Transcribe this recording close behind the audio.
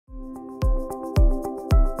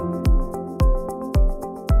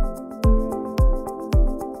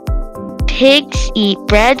Pigs eat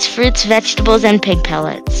breads, fruits, vegetables, and pig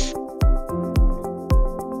pellets.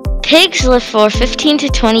 Pigs live for 15 to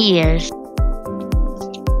 20 years.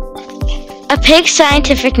 A pig's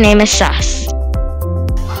scientific name is sus.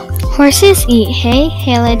 Horses eat hay,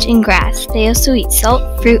 haylage, and grass. They also eat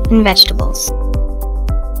salt, fruit, and vegetables.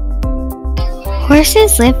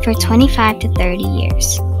 Horses live for 25 to 30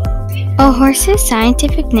 years. A horse's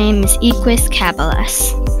scientific name is Equus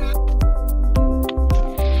caballus.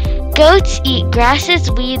 Goats eat grasses,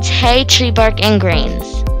 weeds, hay, tree bark, and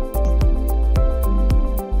grains.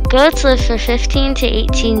 Goats live for 15 to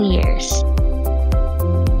 18 years.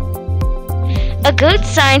 A goat's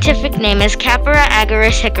scientific name is Capra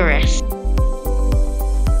agarus hickorus.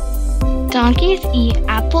 Donkeys eat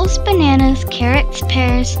apples, bananas, carrots,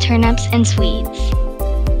 pears, turnips, and swedes.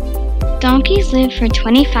 Donkeys live for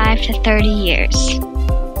 25 to 30 years.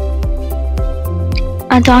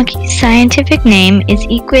 A donkey's scientific name is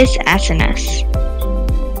Equus asinus.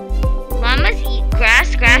 Llamas eat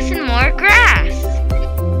grass, and more grass.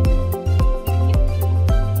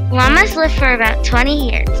 Llamas live for about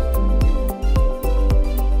 20 years.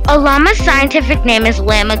 A llama's scientific name is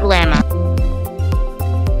Llama glama.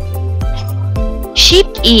 Sheep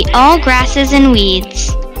eat all grasses and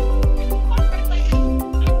weeds.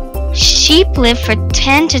 Sheep live for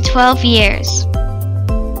 10 to 12 years.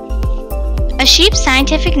 A sheep's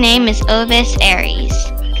scientific name is Ovis aries.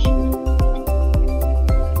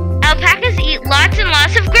 Alpacas eat lots and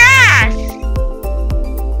lots of grass.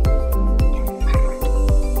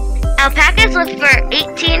 Alpacas live for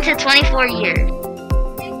 18 to 24 years.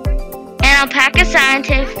 An alpaca's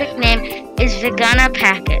scientific name is Vigana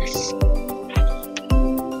pacus.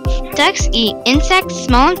 Ducks eat insects,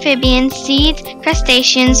 small amphibians, seeds,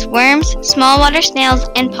 crustaceans, worms, small water snails,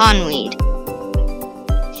 and pondweed.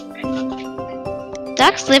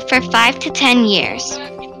 Ducks live for 5 to 10 years.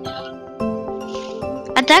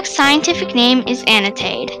 A duck's scientific name is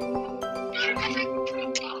Anatade.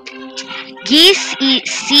 Geese eat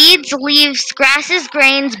seeds, leaves, grasses,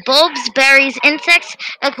 grains, bulbs, berries, insects,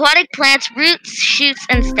 aquatic plants, roots, shoots,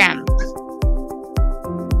 and stems.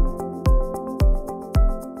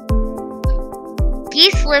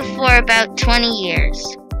 Geese live for about 20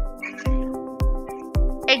 years.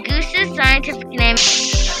 A goose's scientific name.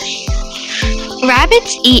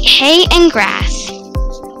 Rabbits eat hay and grass.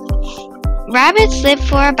 Rabbits live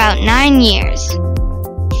for about 9 years.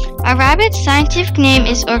 A rabbit's scientific name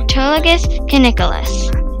is Ortolagus caniculus.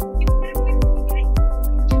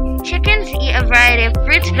 Chickens eat a variety of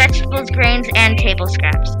fruits, vegetables, grains, and table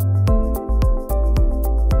scraps.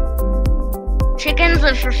 Chickens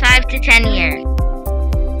live for 5 to 10 years.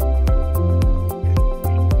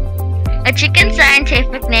 A chicken's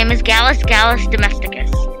scientific name is Gallus domesticus.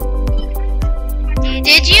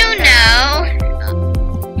 Did you know?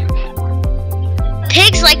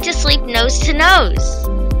 Pigs like to sleep nose to nose.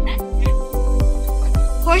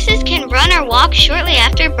 Horses can run or walk shortly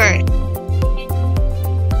after birth.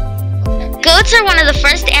 Goats are one of the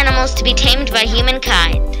first animals to be tamed by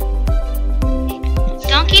humankind.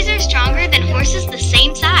 Donkeys are stronger than horses the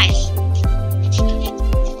same size.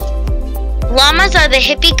 Llamas are the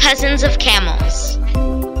hippie cousins of camels.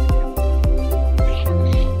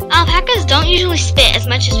 Alpacas don't usually spit as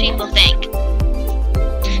much as people think.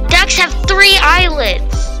 Ducks have 3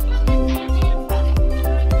 eyelids.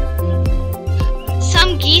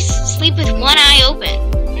 Some geese sleep with one eye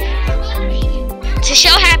open. To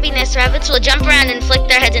show happiness, rabbits will jump around and flick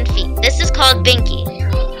their heads and feet. This is called binky.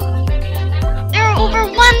 There are over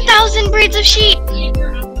 1,000 breeds of sheep.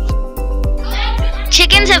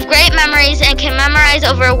 Chickens have great memories and can memorize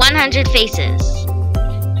over 100 faces.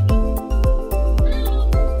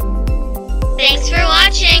 Thanks for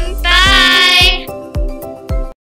watching.